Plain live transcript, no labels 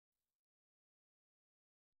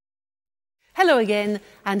Hello again,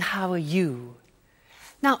 and how are you?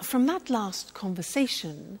 Now, from that last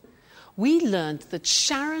conversation, we learned that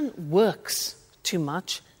Sharon works too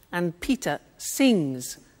much and Peter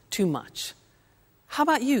sings too much. How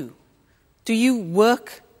about you? Do you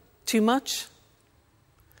work too much?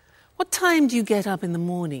 What time do you get up in the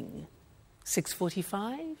morning?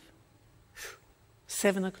 6:45?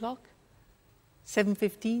 7 o'clock?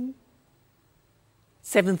 7:15?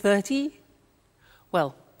 7:30?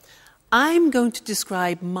 Well, I'm going to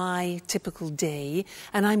describe my typical day,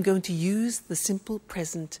 and I'm going to use the simple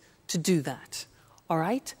present to do that. All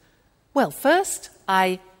right? Well, first,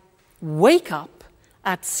 I wake up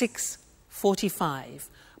at 6:45,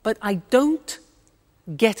 but I don't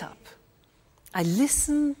get up. I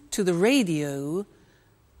listen to the radio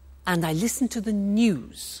and I listen to the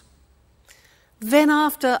news. Then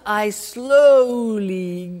after I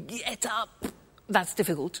slowly get up, that's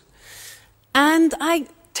difficult, and I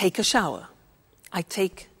take a shower. I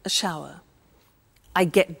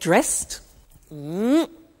get dressed, and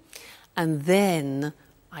then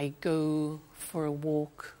I go for a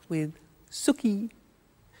walk with Suki.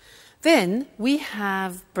 Then we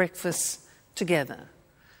have breakfast together.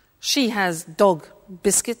 She has dog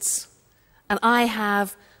biscuits, and I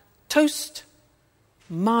have toast,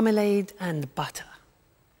 marmalade, and butter.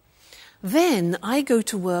 Then I go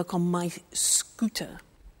to work on my scooter.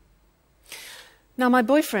 Now, my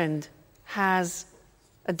boyfriend has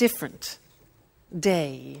a different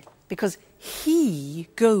day because he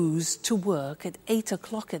goes to work at 8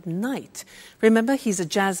 o'clock at night. Remember, he's a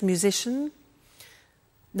jazz musician.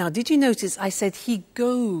 Now, did you notice I said he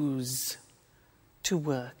goes to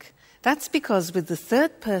work? That's because with the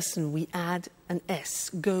third person we add an S,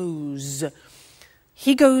 goes.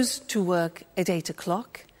 He goes to work at 8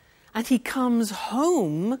 o'clock and he comes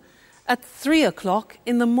home at 3 o'clock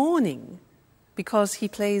in the morning because he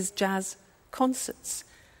plays jazz concerts.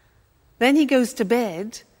 Then he goes to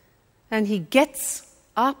bed and he gets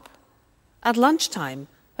up at lunchtime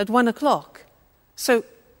at 1 o'clock. So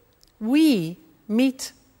we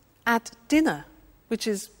meet at dinner, which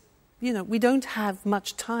is, we don't have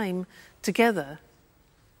much time together.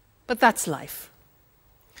 But that's life.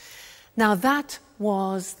 Now that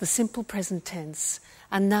was the simple present tense,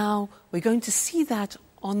 and now we're going to see that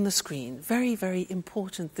on the screen. Very, very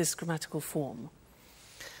important, this grammatical form.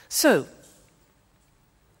 So,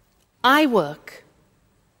 I work,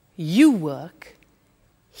 you work,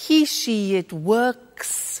 he, she, it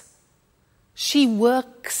works, she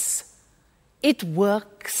works, it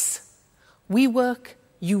works, we work,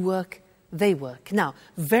 you work, they work. Now,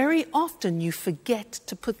 very often you forget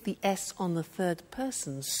to put the S on the third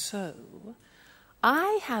person, so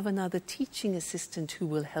I have another teaching assistant who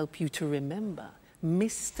will help you to remember,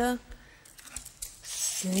 Mr.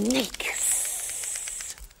 Snakes.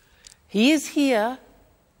 He is here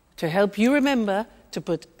to help you remember to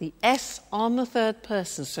put the S on the third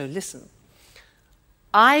person. So listen,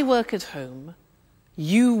 I work at home,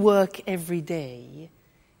 you work every day,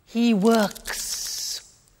 he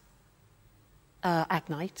works at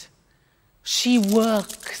night, she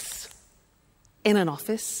works in an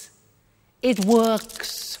office, it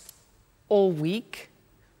works all week,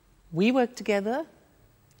 we work together,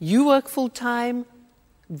 you work full-time,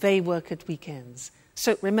 they work at weekends.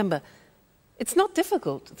 So remember, it's not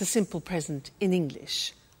difficult, the simple present in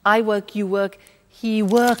English. I work, you work, he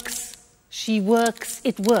works, she works,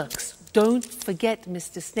 it works. Don't forget,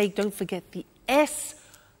 Mr. Snake, don't forget the S,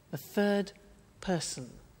 the third person.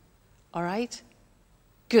 All right?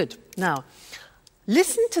 Good. Now,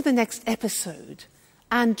 listen to the next episode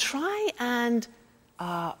and try and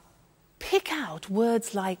pick out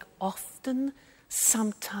words like often,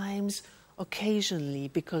 sometimes, occasionally,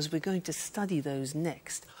 because we're going to study those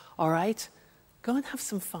next. All right? Go and have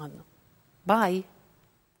some fun. Bye.